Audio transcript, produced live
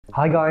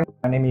Hi guys,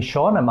 my name is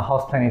Sean. I'm a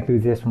houseplant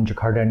enthusiast from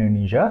Jakarta,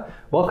 Indonesia.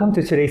 Welcome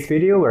to today's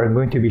video where I'm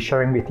going to be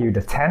sharing with you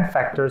the 10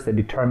 factors that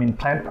determine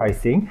plant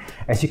pricing.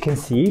 As you can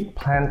see,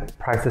 plant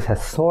prices have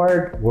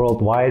soared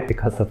worldwide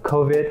because of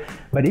COVID.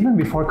 But even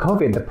before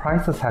COVID, the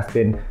prices has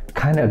been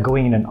kind of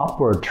going in an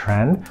upward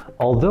trend.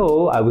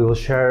 Although I will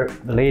share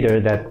later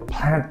that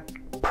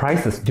plant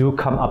prices do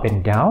come up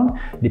and down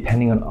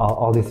depending on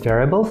all these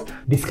variables.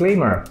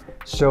 Disclaimer.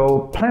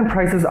 So plant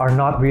prices are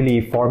not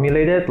really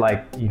formulated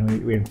like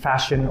in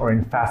fashion or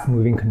in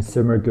fast-moving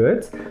consumer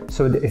goods.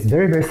 So it's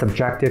very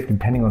subjective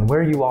depending on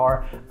where you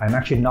are. I'm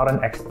actually not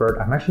an expert.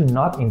 I'm actually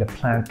not in the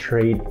plant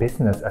trade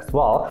business as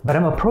well. But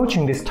I'm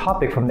approaching this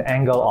topic from the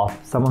angle of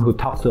someone who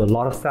talks to a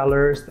lot of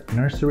sellers,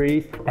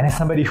 nurseries, and as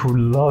somebody who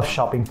loves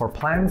shopping for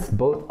plants,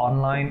 both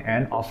online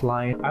and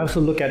offline. I also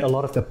look at a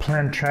lot of the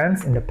plant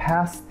trends in the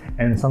past,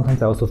 and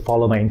sometimes I also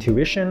follow my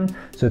intuition.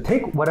 So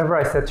take whatever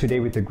I said today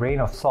with a grain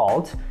of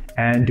salt.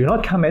 And do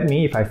not come at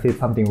me if I say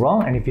something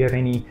wrong, and if you have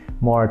any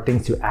more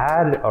things to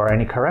add or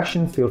any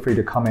corrections, feel free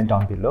to comment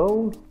down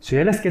below. So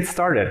yeah, let's get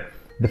started.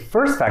 The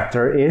first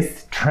factor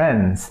is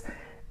trends.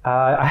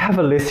 I have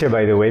a list here,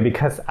 by the way,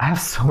 because I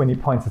have so many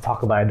points to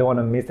talk about. I don't want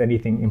to miss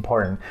anything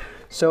important.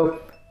 So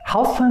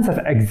houseplants have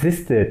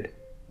existed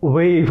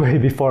way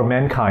before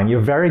mankind.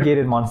 Your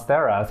variegated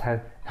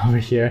monsteras over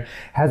here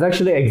has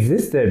actually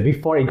existed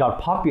before it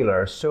got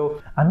popular.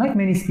 So unlike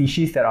many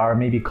species that are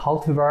maybe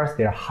cultivars,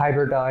 they're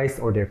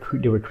hybridized or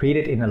they were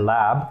created in a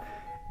lab,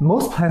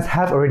 most plants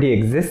have already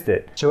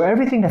existed. So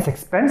everything that's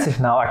expensive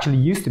now actually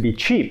used to be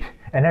cheap,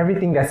 and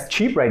everything that's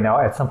cheap right now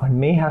at some point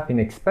may have been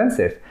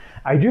expensive.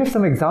 I do have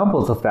some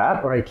examples of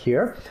that right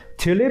here.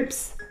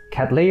 Tulips,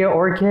 Cattleya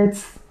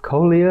orchids,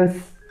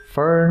 coleus,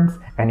 ferns,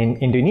 and in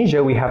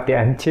Indonesia we have the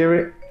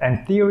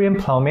Anthurium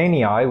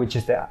plumanii, which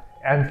is the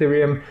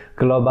Anthurium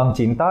Gelombang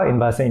Cinta in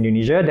Bahasa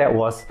Indonesia. That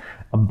was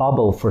a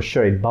bubble for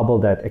sure, a bubble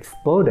that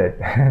exploded.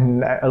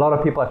 And a lot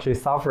of people actually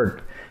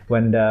suffered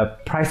when the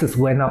prices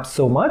went up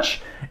so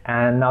much,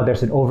 and now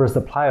there's an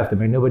oversupply of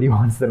them and nobody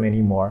wants them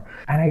anymore.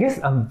 And I guess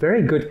a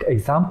very good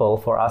example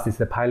for us is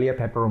the Pilea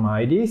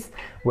peperomioides,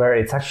 where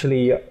it's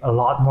actually a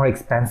lot more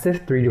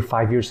expensive 3 to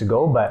 5 years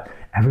ago, but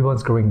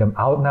everyone's growing them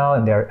out now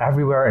and they're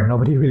everywhere and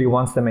nobody really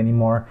wants them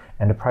anymore,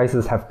 and the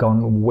prices have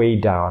gone way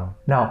down.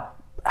 Now,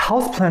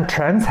 houseplant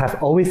trends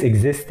have always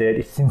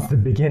existed since the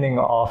beginning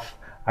of,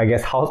 I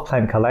guess,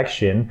 houseplant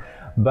collection,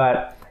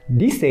 but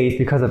these days,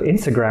 because of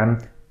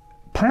Instagram,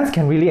 plants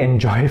can really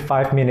enjoy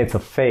 5 minutes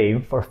of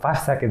fame or 5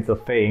 seconds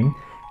of fame,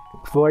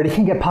 where they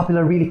can get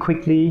popular really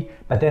quickly,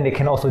 but then they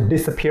can also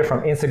disappear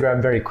from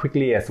Instagram very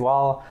quickly as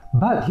well.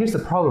 But here's the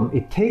problem,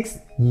 it takes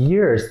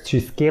years to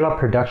scale up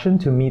production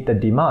to meet the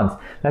demands.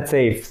 Let's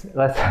say,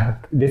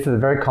 this is a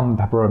very common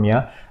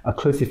peperomia, a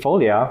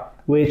crucifolia,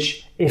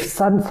 which if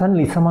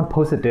suddenly someone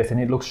posted this and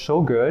it looks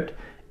so good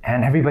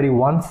and everybody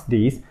wants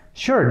these,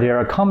 sure, they're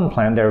a common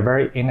plant, they're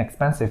very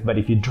inexpensive, but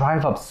if you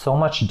drive up so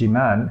much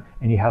demand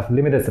and you have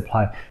limited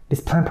supply, this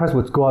plant price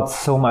would go up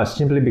so much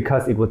simply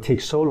because it would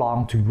take so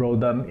long to grow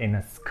them in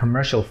a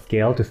commercial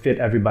scale to fit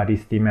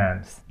everybody's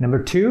demands.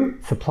 Number 2,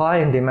 supply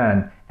and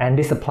demand. And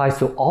this applies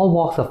to all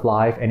walks of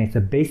life, and it's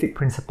a basic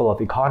principle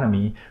of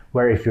economy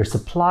where if your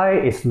supply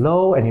is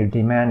low and your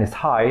demand is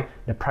high,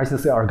 the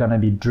prices are going to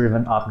be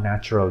driven up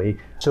naturally.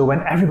 So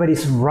when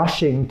everybody's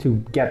rushing to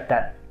get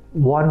that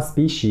one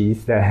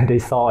species that they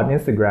saw on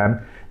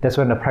Instagram, that's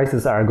when the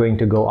prices are going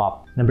to go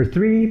up. Number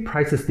 3,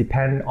 prices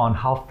depend on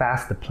how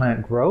fast the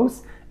plant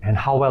grows and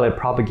how well it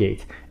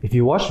propagates. If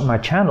you watch my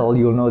channel,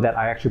 you'll know that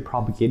I actually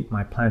propagate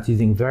my plants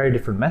using very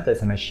different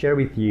methods, and I share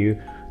with you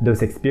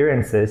those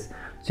experiences.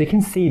 So you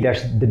can see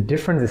that the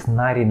difference is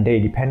night and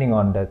day depending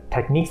on the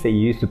techniques that you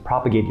use to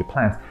propagate your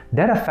plants.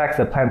 That affects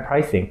the plant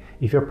pricing.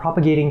 If you're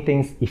propagating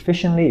things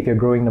efficiently, if you're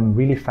growing them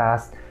really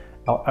fast,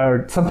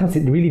 or sometimes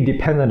it really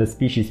depends on the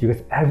species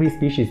because every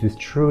species is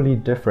truly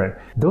different.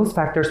 Those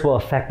factors will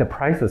affect the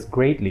prices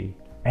greatly.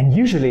 And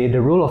usually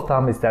the rule of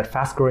thumb is that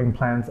fast-growing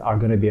plants are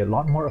going to be a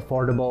lot more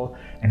affordable,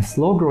 and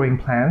slow-growing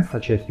plants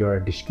such as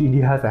your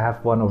Dischidias, I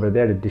have one over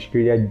there, the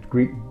Dischidia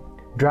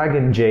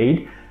Dragon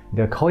Jade,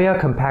 the Hoya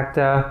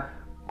compacta,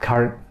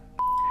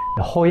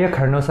 the Hoya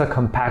carnosa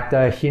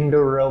compacta,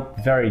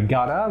 Hindorope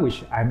variegata,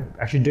 which I'm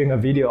actually doing a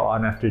video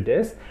on after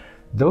this,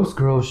 those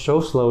grow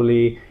so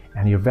slowly,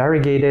 and your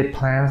variegated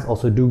plants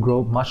also do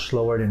grow much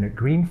slower than the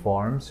green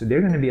form, so they're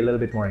going to be a little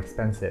bit more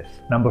expensive.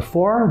 Number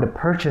 4, the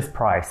purchase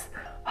price.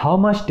 How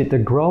much did the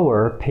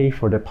grower pay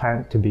for the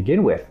plant to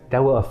begin with?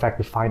 That will affect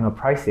the final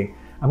pricing.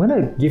 I'm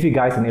going to give you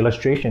guys an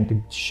illustration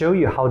to show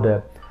you how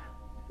the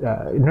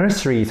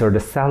nurseries or the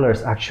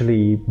sellers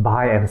actually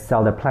buy and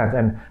sell the plants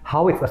and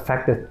how it's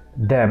affected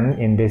them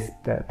in this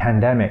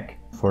pandemic.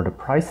 For the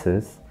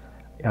prices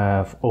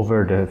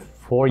over the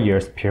 4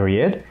 years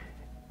period,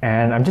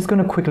 and I'm just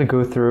going to quickly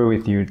go through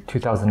with you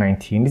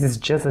 2019. This is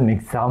just an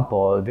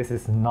example. This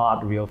is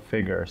not real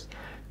figures.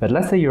 But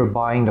let's say you're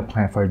buying the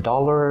plant for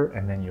 $1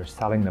 and then you're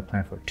selling the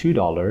plant for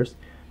 $2.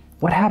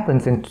 What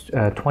happens in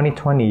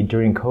 2020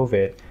 during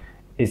COVID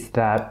is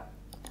that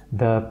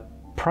the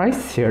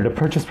price here, the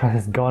purchase price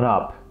has gone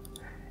up.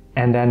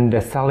 and then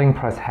the selling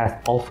price has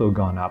also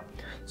gone up.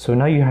 So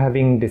now you're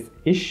having this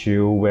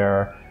issue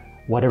where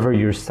whatever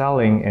you're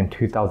selling in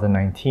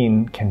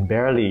 2019 can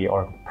barely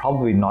or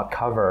probably not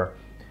cover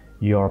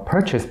your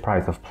purchase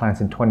price of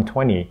plants in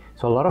 2020.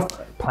 So a lot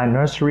of plant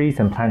nurseries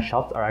and plant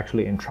shops are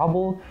actually in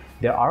trouble.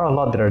 There are a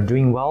lot that are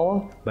doing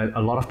well, but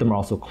a lot of them are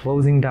also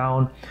closing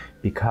down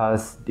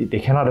because they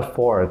cannot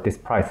afford this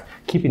price.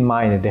 Keep in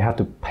mind that they have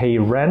to pay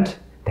rent,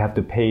 they have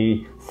to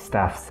pay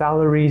staff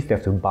salaries, they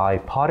have to buy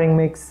potting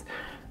mix,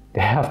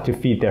 they have to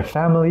feed their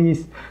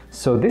families.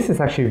 So this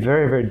is actually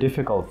very, very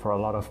difficult for a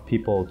lot of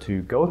people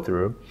to go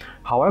through.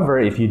 However,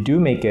 if you do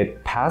make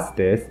it past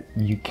this,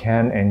 you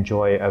can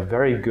enjoy a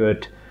very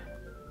good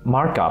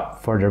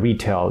markup for the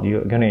retail.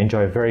 You're going to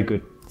enjoy a very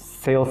good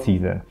sales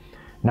season.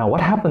 Now,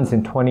 what happens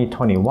in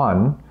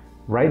 2021?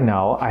 Right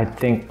now, I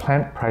think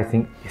plant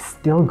pricing is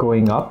still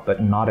going up,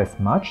 but not as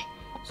much.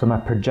 So my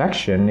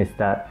projection is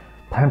that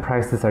plant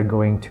prices are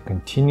going to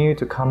continue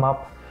to come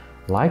up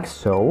like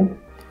so.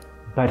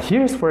 But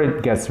here's where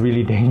it gets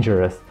really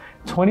dangerous.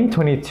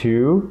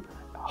 2022,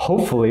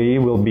 hopefully,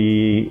 will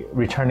be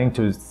returning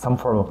to some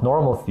form of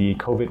normalcy.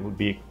 COVID will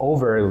be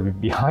over, it will be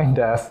behind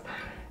us.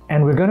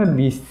 And we're gonna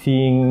be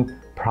seeing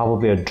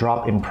probably a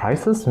drop in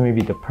prices. So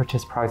maybe the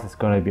purchase price is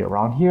gonna be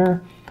around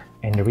here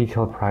and the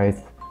retail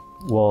price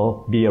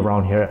will be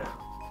around here.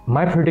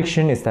 My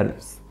prediction is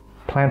that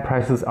plant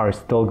prices are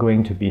still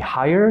going to be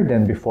higher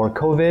than before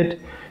COVID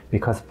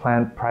because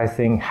plant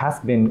pricing has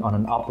been on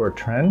an upward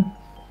trend.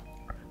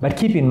 But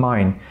keep in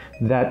mind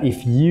that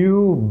if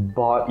you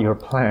bought your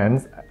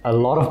plants, a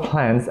lot of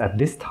plants at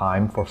this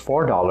time for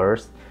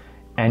 $4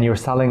 and you're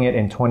selling it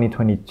in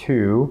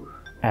 2022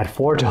 at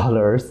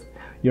 $4,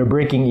 you're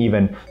breaking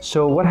even.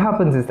 So what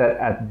happens is that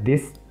at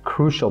this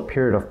crucial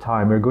period of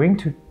time, we're going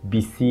to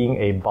be seeing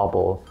a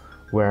bubble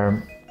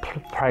where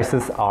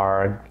prices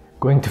are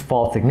going to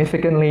fall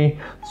significantly.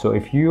 So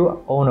if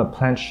you own a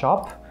plant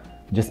shop,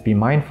 just be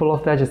mindful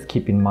of that. Just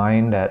keep in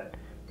mind that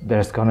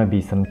there's gonna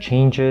be some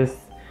changes.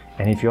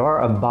 And if you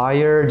are a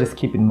buyer, just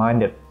keep in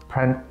mind that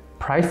plant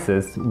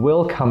prices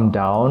will come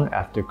down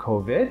after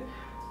COVID.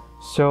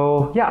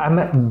 So yeah,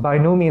 I'm by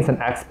no means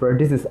an expert.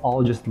 This is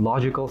all just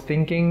logical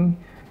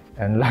thinking.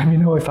 And let me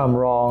know if I'm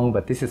wrong,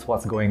 but this is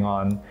what's going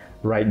on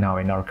right now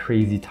in our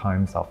crazy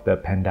times of the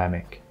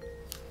pandemic.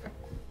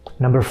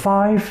 Number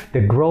 5,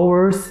 the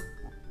growers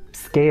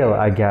scale,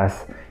 I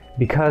guess,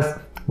 because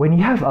when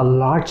you have a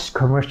large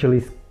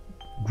commercially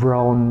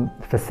grown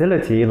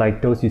facility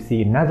like those you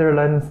see in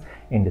Netherlands,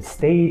 in the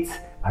States,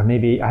 or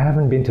maybe I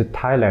haven't been to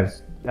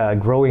Thailand's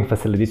growing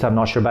facilities, so I'm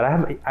not sure, but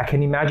I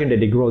can imagine that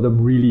they grow them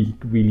really,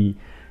 really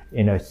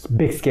in a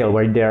big scale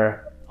where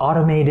they're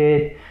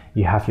automated,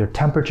 you have your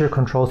temperature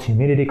controls,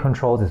 humidity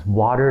controls, it's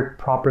watered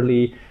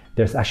properly,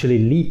 there's actually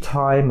lead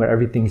time where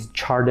everything's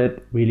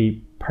charted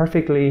really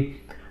perfectly.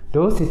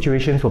 Those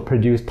situations will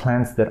produce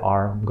plants that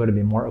are going to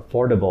be more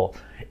affordable.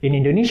 In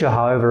Indonesia,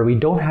 however, we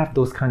don't have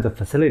those kinds of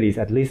facilities,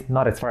 at least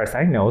not as far as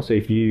I know. So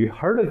if you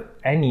heard of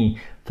any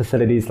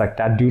facilities like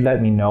that, do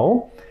let me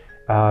know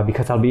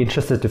because I'll be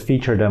interested to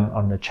feature them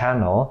on the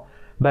channel.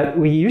 But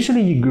we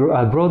usually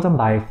grow them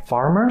by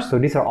farmers. So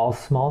these are all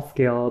small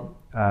scale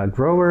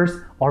growers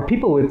or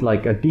people with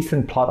like a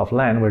decent plot of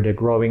land where they're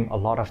growing a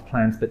lot of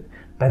plants.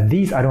 But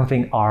these I don't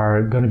think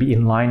are going to be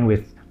in line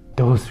with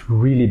those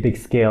really big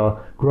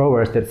scale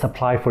growers that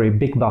supply for your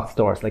big box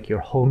stores like your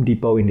Home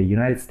Depot in the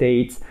United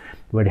States,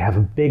 where they have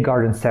a big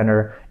garden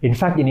center. In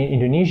fact, in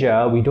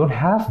Indonesia, we don't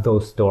have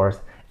those stores.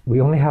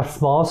 We only have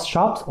small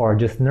shops or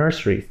just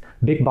nurseries.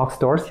 Big box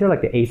stores here,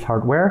 like the Ace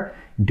Hardware,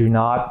 do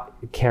not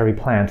carry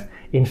plants.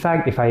 In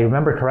fact, if I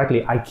remember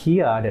correctly,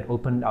 IKEA that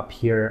opened up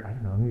here, I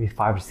don't know, maybe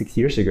 5 or 6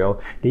 years ago,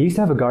 they used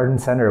to have a garden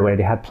center where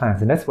they had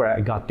plants, and that's where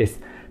I got this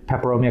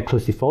Peperomia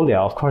crucifolia.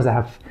 Of course, I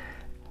have,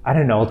 I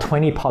don't know,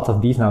 20 pots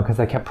of these now because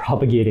I kept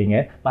propagating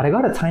it, but I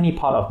got a tiny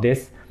pot of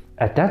this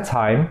at that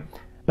time.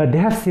 But they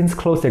have since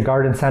closed their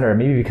garden center,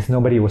 maybe because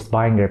nobody was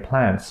buying their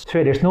plants.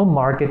 So there's no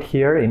market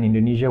here in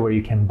Indonesia where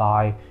you can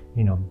buy,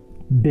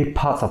 big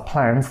pots of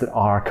plants that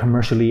are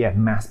commercially and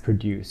mass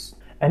produced.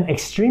 An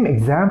extreme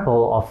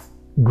example of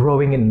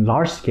growing in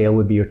large scale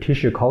would be your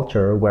tissue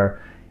culture,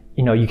 where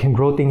you can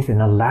grow things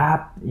in a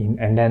lab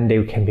and then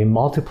they can be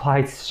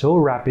multiplied so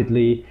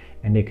rapidly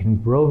and they can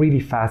grow really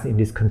fast in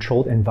these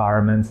controlled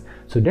environments.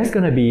 So that's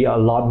going to be a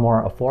lot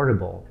more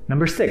affordable.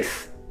 Number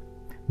 6,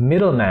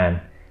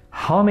 middleman.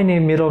 How many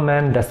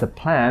middlemen does a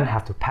plant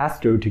have to pass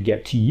through to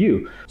get to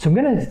you? So I'm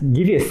going to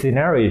give you a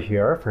scenario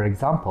here. For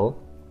example,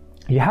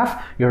 you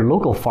have your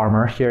local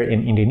farmer here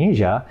in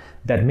Indonesia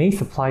that may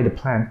supply the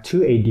plant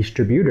to a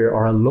distributor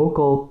or a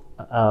local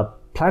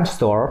plant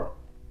store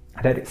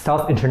that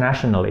sells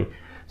internationally.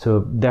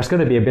 So there's going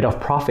to be a bit of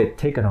profit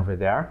taken over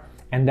there.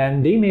 And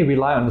then they may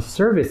rely on the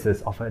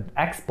services of an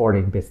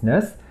exporting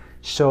business.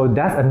 So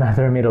that's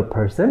another middle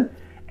person.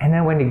 And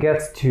then when it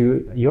gets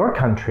to your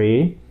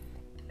country,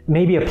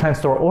 maybe a plant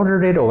store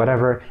ordered it or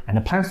whatever, and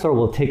the plant store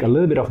will take a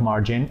little bit of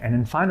margin. And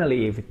then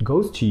finally, if it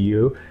goes to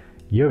you,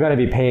 you're going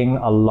to be paying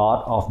a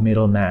lot of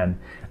middlemen.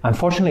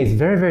 Unfortunately, it's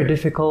very, very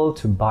difficult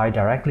to buy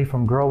directly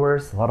from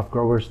growers. A lot of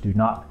growers do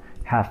not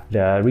have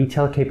the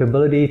retail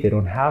capability. They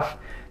don't have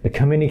the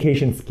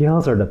communication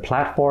skills or the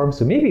platform.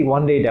 So maybe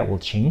one day that will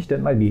change.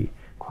 That might be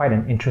quite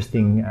an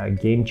interesting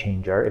game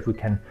changer if we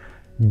can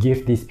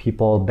give these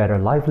people better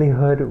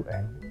livelihood.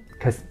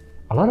 Because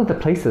a lot of the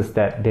places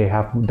that they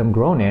have them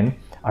grown in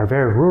are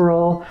very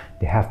rural.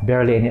 They have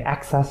barely any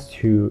access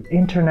to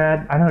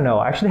internet. I don't know.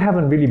 I actually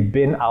haven't really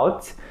been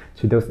out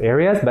to those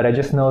areas, but I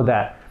just know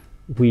that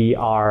we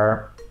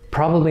are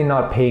probably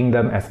not paying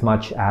them as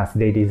much as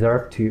they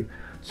deserve to.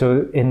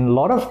 So in a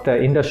lot of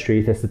the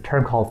industries, there's a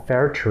term called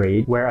fair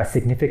trade, where a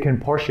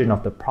significant portion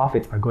of the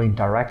profits are going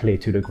directly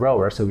to the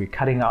grower. So we're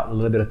cutting out a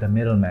little bit of the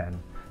middleman.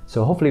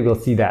 So hopefully we'll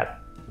see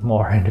that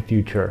more in the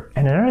future.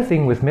 And another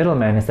thing with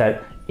middlemen is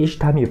that each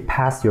time you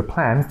pass your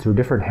plants through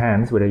different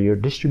hands, whether you're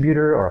a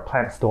distributor or a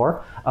plant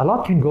store, a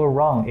lot can go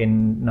wrong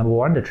in, number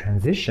one, the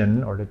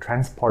transition or the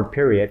transport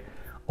period,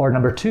 or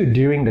number two,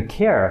 during the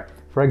care.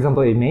 For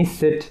example, it may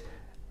sit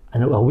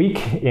a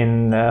week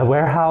in a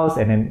warehouse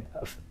and then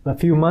a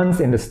few months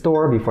in the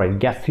store before it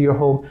gets to your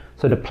home.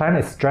 So the plant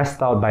is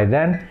stressed out by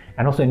then.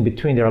 And also in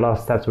between, there are a lot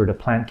of steps where the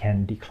plant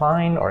can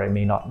decline or it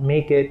may not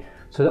make it.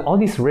 So all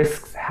these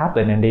risks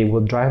happen and they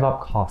will drive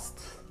up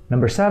costs.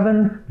 Number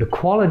 7, the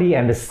quality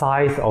and the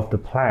size of the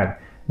plant.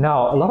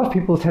 Now, a lot of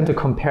people tend to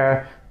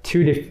compare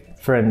two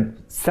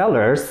different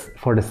sellers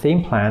for the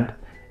same plant,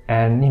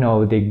 and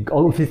they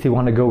obviously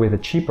want to go with a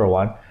cheaper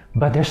one.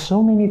 But there's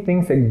so many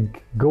things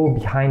that go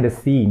behind the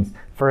scenes.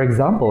 For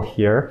example,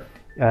 here,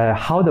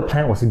 how the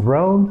plant was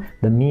grown,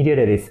 the media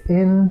that it's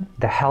in,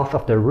 the health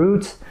of the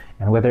roots,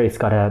 and whether it's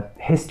got a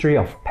history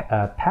of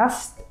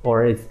pests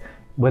or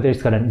whether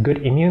it's got a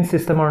good immune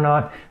system or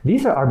not.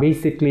 These are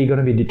basically going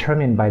to be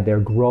determined by their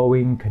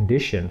growing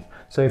conditions.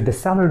 So if the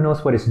seller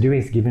knows what it's doing,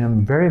 it's giving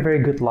them very, very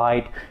good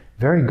light,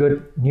 very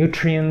good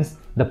nutrients,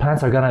 the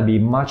plants are going to be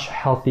much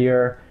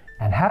healthier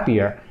and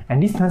happier.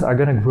 And these plants are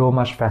going to grow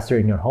much faster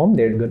in your home.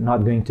 They're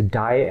not going to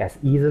die as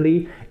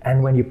easily.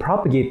 And when you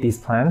propagate these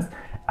plants,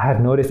 I have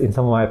noticed in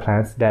some of my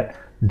plants that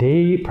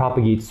they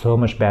propagate so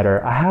much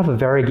better. I have a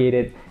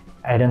variegated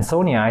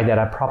Adansonii that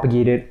I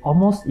propagated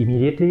almost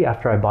immediately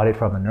after I bought it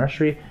from a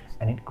nursery,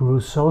 and it grew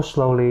so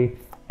slowly,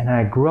 and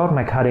I grew out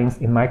my cuttings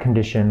in my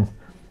conditions,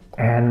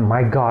 and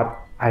my God,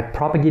 I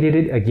propagated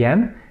it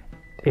again.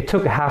 It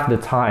took half the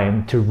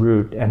time to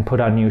root and put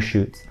out new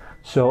shoots.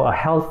 So a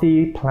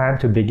healthy plant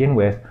to begin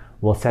with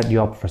will set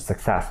you up for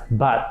success,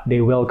 but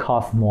they will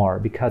cost more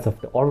because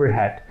of the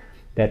overhead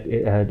that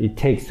it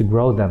takes to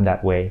grow them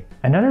that way.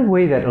 Another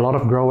way that a lot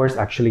of growers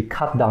actually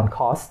cut down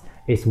costs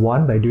is,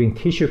 one, by doing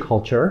tissue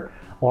culture,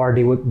 or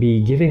they would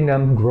be giving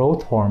them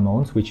growth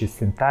hormones, which is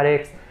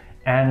synthetics.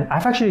 And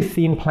I've actually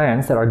seen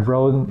plants that are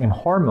grown in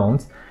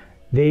hormones.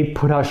 They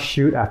put out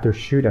shoot after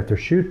shoot after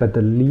shoot, but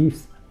the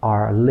leaves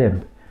are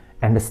limp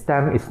and the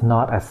stem is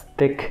not as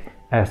thick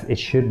as it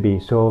should be.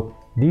 So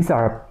these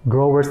are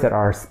growers that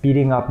are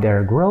speeding up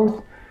their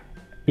growth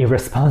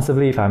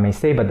irresponsibly, if I may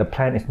say, but the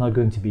plant is not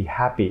going to be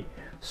happy.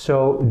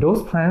 So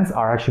those plants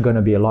are actually going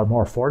to be a lot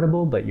more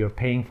affordable, but you're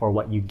paying for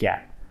what you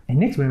get. And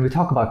next, when we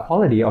talk about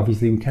quality,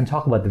 obviously we can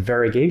talk about the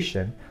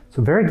variegation.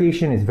 So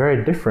variegation is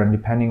very different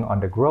depending on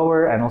the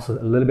grower and also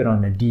a little bit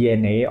on the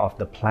DNA of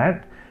the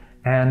plant.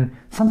 And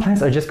some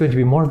plants are just going to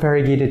be more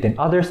variegated than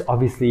others.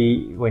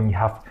 Obviously, when you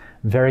have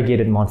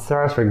variegated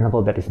monsteras, for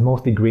example, that is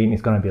mostly green,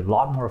 is going to be a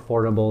lot more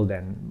affordable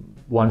than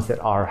ones that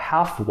are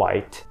half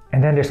white.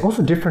 And then there's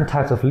also different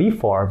types of leaf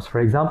forms. For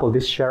example,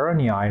 this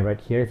Sharonii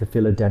right here is a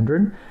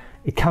philodendron.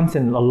 It comes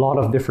in a lot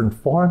of different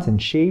forms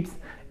and shapes.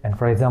 And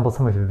for example,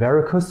 some of the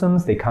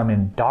verrucosums, they come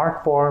in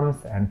dark forms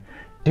and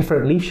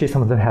different leaf shapes.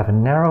 Some of them have a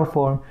narrow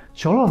form.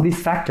 So all of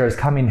these factors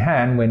come in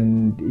hand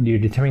when you're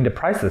determining the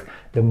prices.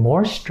 The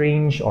more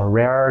strange or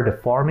rare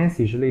the form is,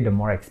 usually the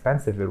more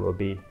expensive it will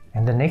be.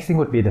 And the next thing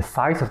would be the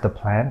size of the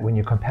plant. When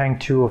you're comparing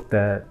two of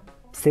the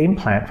same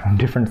plant from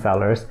different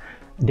sellers,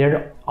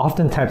 they're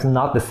oftentimes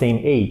not the same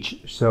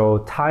age. So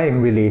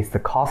time really is the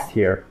cost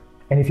here.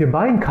 And if you're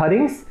buying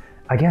cuttings,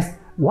 I guess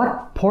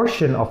what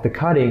portion of the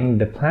cutting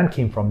the plant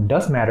came from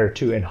does matter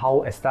too, and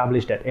how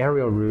established that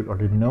aerial root or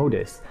the node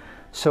is.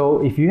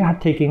 So if you are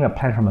taking a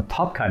plant from a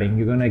top cutting,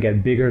 you're going to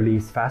get bigger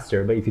leaves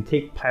faster. But if you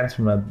take plants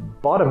from a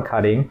bottom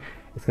cutting,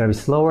 it's going to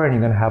be slower and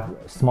you're going to have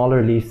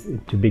smaller leaves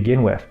to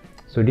begin with.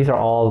 So these are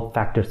all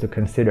factors to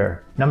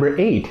consider. Number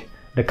 8,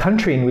 the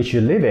country in which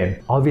you live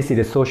in. Obviously,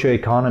 the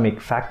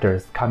socioeconomic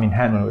factors come in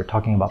hand when we're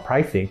talking about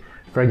pricing.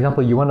 For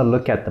example, you want to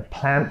look at the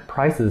plant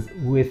prices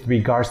with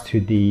regards to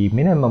the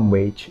minimum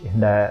wage in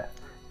the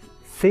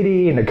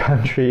city, in the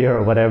country,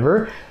 or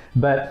whatever.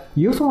 But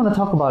you also want to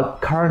talk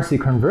about currency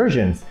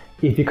conversions.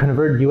 If you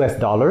convert US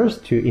dollars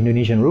to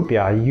Indonesian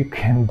rupiah, you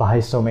can buy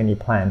so many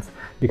plants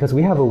because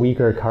we have a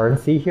weaker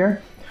currency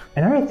here.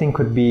 Another thing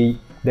could be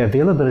the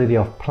availability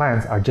of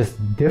plants are just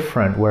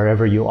different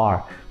wherever you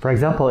are. For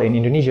example, in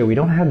Indonesia, we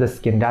don't have the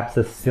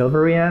Scindapsus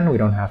silverian, we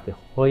don't have the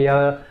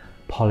Hoya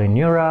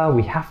polyneura,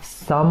 we have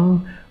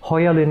some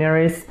Hoya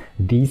linearis.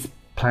 These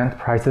plant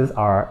prices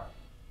are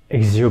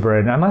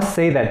exuberant. I must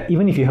say that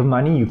even if you have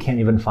money, you can't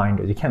even find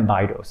those. You can't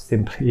buy those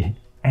simply.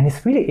 And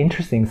it's really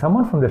interesting.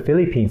 Someone from the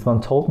Philippines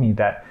once told me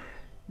that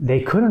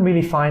they couldn't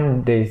really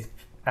find this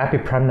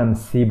Epipremnum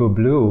Cebu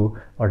Blue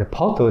or the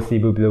Poto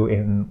Cebu Blue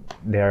in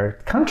their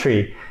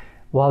country.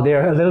 While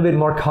they're a little bit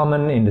more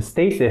common in the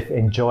States, they've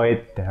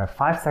enjoyed their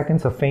 5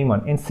 seconds of fame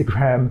on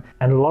Instagram,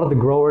 and a lot of the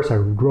growers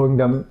are growing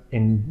them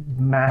in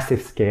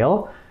massive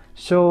scale.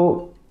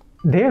 So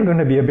they're going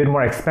to be a bit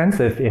more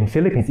expensive in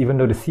Philippines, even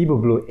though the Cebu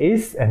Blue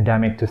is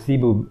endemic to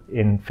Cebu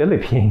in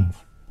Philippines.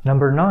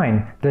 Number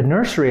 9, the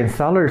nursery and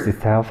sellers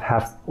itself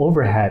have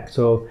overhead.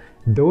 So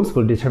those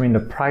will determine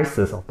the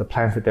prices of the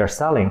plants that they're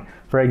selling.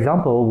 For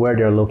example, where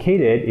they're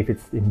located, if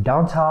it's in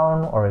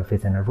downtown or if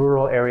it's in a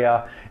rural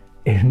area,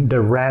 the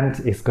rent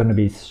is going to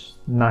be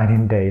night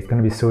and day. It's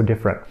going to be so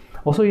different.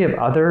 Also, you have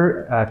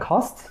other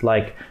costs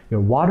like your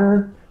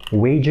water,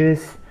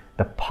 wages,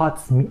 the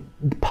pots.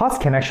 The pots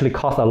can actually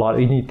cost a lot.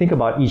 When you think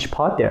about each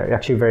pot, they're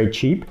actually very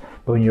cheap.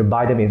 But when you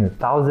buy them in the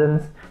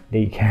thousands,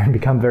 they can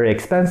become very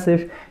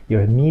expensive.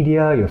 Your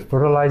media, your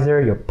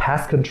fertilizer, your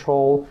pest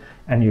control,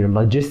 and your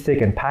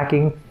logistic and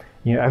packing.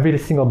 Every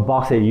single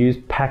box that you use,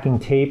 packing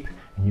tape,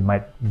 and you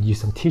might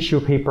use some tissue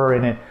paper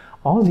in it.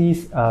 All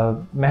these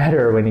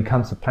matter when it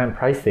comes to plant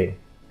pricing.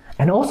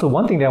 And also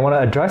one thing that I want to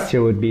address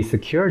here would be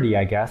security,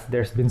 I guess.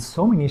 There's been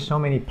so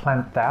many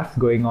plant thefts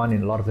going on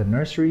in a lot of the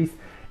nurseries,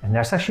 and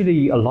there's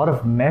actually a lot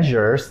of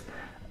measures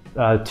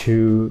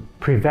to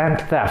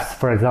prevent thefts.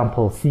 For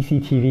example,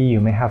 CCTV, you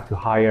may have to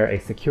hire a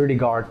security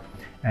guard.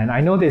 And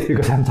I know this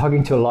because I'm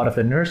talking to a lot of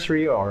the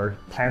nursery or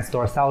plant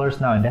store sellers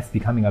now, and that's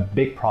becoming a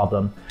big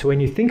problem. So when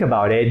you think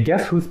about it,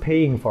 guess who's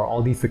paying for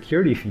all these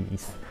security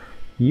fees?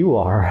 You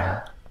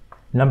are.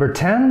 Number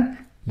 10,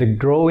 the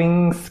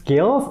growing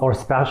skills or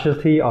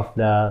specialty of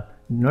the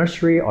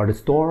nursery or the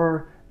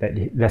store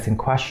that's in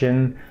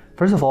question.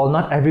 First of all,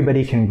 not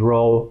everybody can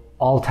grow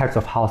all types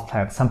of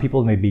houseplants. Some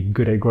people may be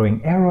good at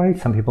growing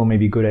aroids, some people may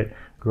be good at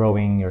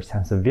growing your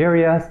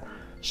sansevierias.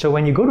 So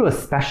when you go to a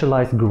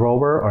specialized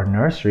grower or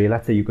nursery,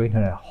 let's say you're going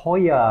to a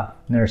Hoya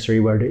nursery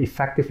where they're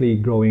effectively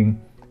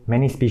growing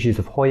many species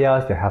of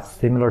Hoyas, they have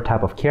similar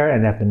type of care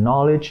and they have the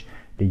knowledge,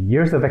 the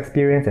years of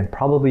experience, and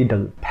probably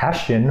the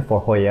passion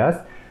for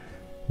Hoyas,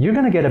 you're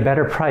going to get a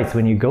better price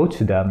when you go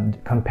to them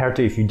compared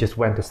to if you just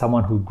went to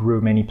someone who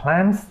grew many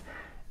plants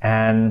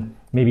and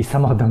maybe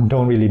some of them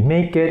don't really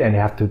make it and they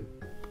have to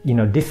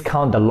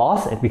discount the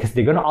loss because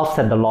they're going to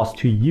offset the loss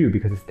to you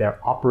because it's their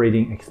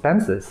operating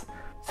expenses.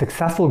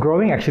 Successful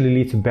growing actually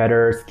leads to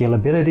better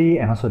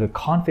scalability and also the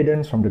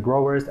confidence from the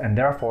growers, and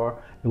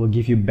therefore it will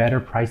give you better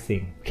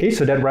pricing. Okay,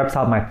 so that wraps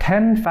up my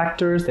 10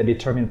 factors that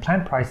determine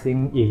plant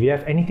pricing. If you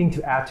have anything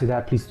to add to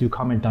that, please do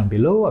comment down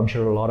below. I'm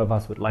sure a lot of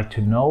us would like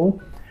to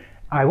know.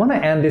 I want to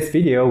end this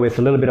video with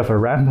a little bit of a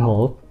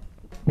ramble.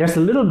 There's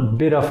a little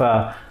bit of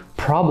a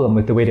problem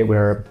with the way that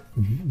we're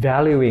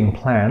valuing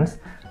plants.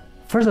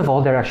 First of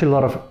all, there are actually a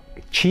lot of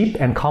cheap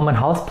and common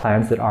house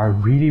plants that are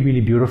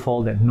really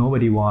beautiful that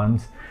nobody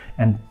wants.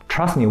 And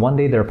trust me, one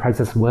day their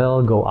prices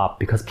will go up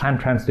because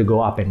plant trends do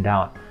go up and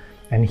down.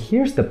 And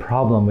here's the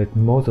problem with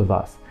most of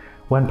us.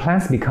 When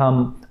plants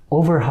become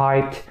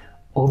overhyped,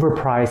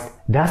 overpriced,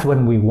 that's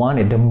when we want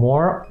it. The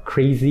more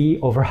crazy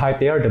overhyped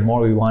they are, the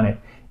more we want it.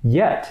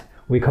 Yet,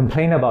 we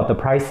complain about the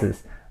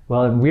prices.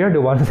 Well, we are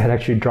the ones that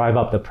actually drive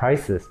up the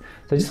prices.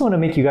 So I just want to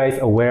make you guys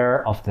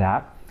aware of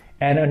that.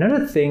 And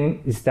another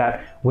thing is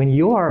that when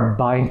you are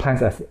buying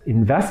plants as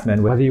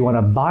investment, whether you want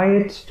to buy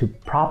it to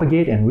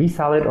propagate and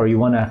resell it, or you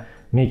want to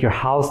make your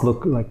house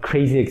look like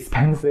crazy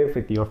expensive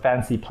with your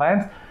fancy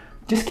plants,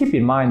 just keep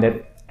in mind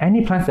that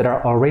any plants that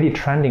are already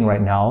trending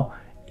right now,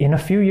 in a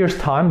few years'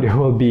 time, they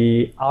will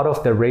be out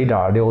of the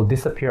radar. They will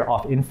disappear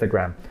off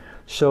Instagram.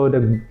 So the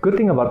good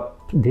thing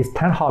about this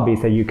plant hobby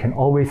is that you can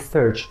always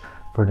search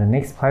for the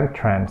next plant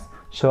trends.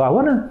 So I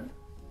want to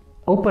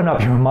open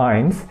up your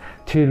minds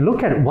to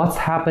look at what's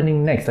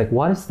happening next. Like,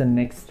 what is the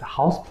next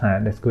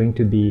houseplant that's going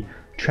to be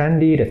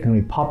trendy, that's going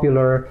to be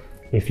popular?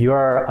 If you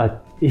are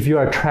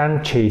a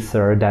trend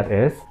chaser, that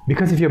is.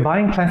 Because if you're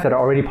buying plants that are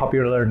already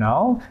popular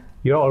now,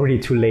 you're already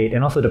too late,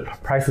 and also the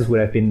prices would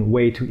have been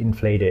way too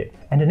inflated.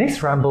 And the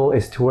next ramble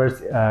is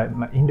towards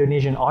my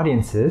Indonesian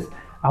audiences.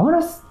 I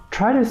want to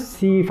try to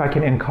see if I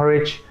can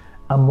encourage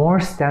a more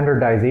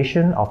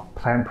standardization of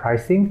plant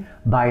pricing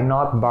by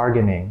not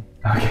bargaining.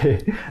 Okay,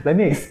 let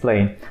me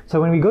explain.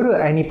 So when we go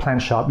to any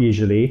plant shop,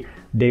 usually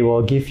they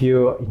will give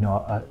you,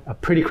 a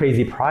pretty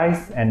crazy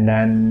price, and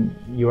then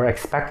you are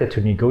expected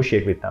to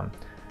negotiate with them.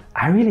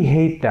 I really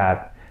hate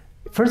that.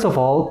 First of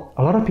all,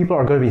 a lot of people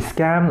are going to be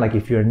scammed, like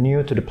if you're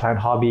new to the plant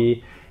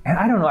hobby. And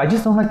I don't know, I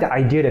just don't like the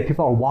idea that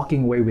people are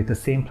walking away with the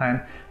same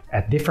plant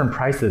at different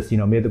prices,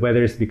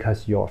 whether it's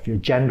because of your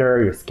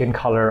gender, your skin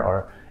color,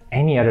 or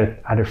any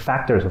other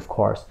factors, of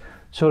course.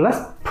 So let's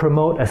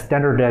promote a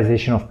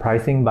standardization of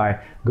pricing by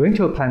going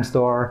to a plant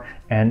store,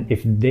 and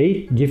if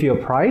they give you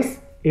a price,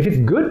 if it's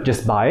good,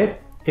 just buy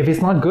it. If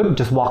it's not good,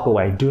 just walk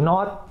away. Do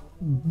not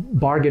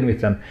bargain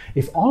with them.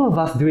 If all of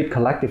us do it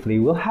collectively,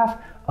 we'll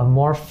have a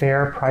more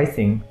fair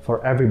pricing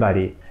for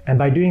everybody. And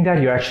by doing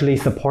that, you're actually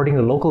supporting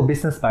the local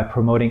business by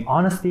promoting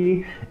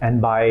honesty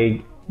and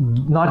by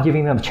not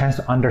giving them a chance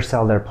to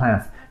undersell their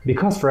plants.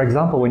 Because, for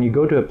example, when you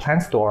go to a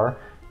plant store,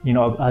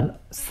 a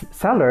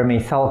seller may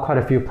sell quite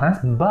a few plants,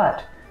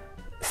 but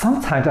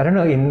sometimes, I don't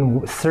know,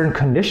 in certain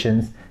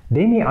conditions,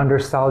 they may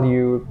undersell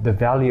you the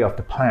value of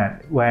the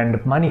plant when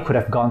the money could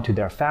have gone to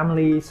their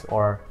families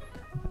or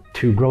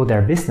to grow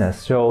their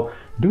business. So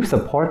do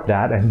support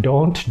that and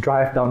don't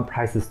drive down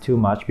prices too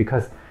much,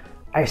 because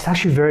it's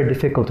actually very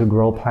difficult to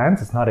grow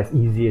plants. It's not as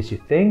easy as you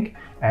think,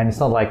 and it's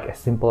not like as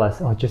simple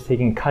as just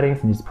taking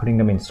cuttings and just putting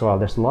them in soil.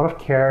 There's a lot of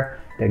care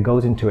that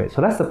goes into it.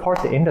 So let's support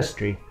the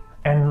industry.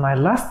 And my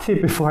last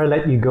tip before I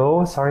let you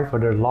go, sorry for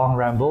the long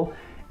ramble,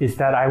 is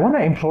that I want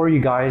to implore you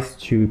guys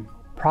to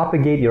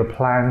propagate your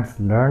plants,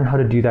 learn how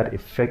to do that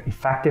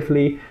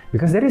effectively,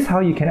 because that is how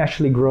you can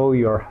actually grow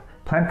your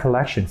plant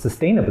collection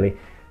sustainably.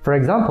 For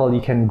example,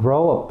 you can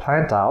grow a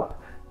plant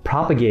up,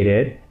 propagate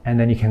it, and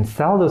then you can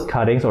sell those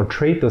cuttings or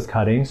trade those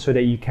cuttings so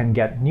that you can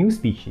get new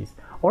species.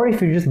 Or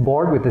if you're just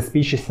bored with the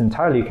species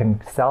entirely, you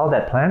can sell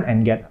that plant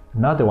and get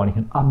another one. You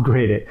can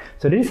upgrade it.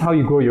 So this is how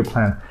you grow your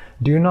plant.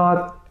 Do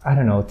not,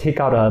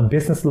 take out a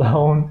business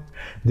loan.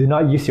 Do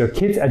not use your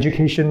kids'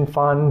 education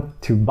fund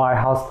to buy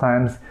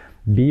houseplants.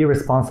 Be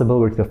responsible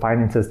with the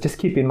finances. Just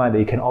keep in mind that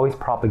you can always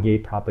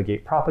propagate,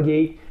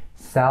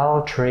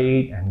 sell,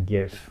 trade, and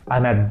give.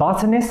 I'm at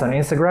Botanist on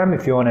Instagram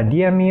if you want to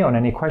DM me on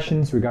any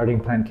questions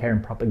regarding plant care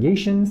and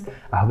propagations.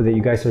 I hope that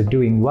you guys are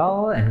doing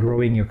well and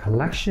growing your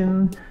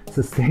collection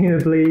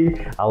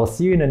sustainably. I will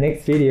see you in the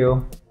next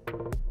video.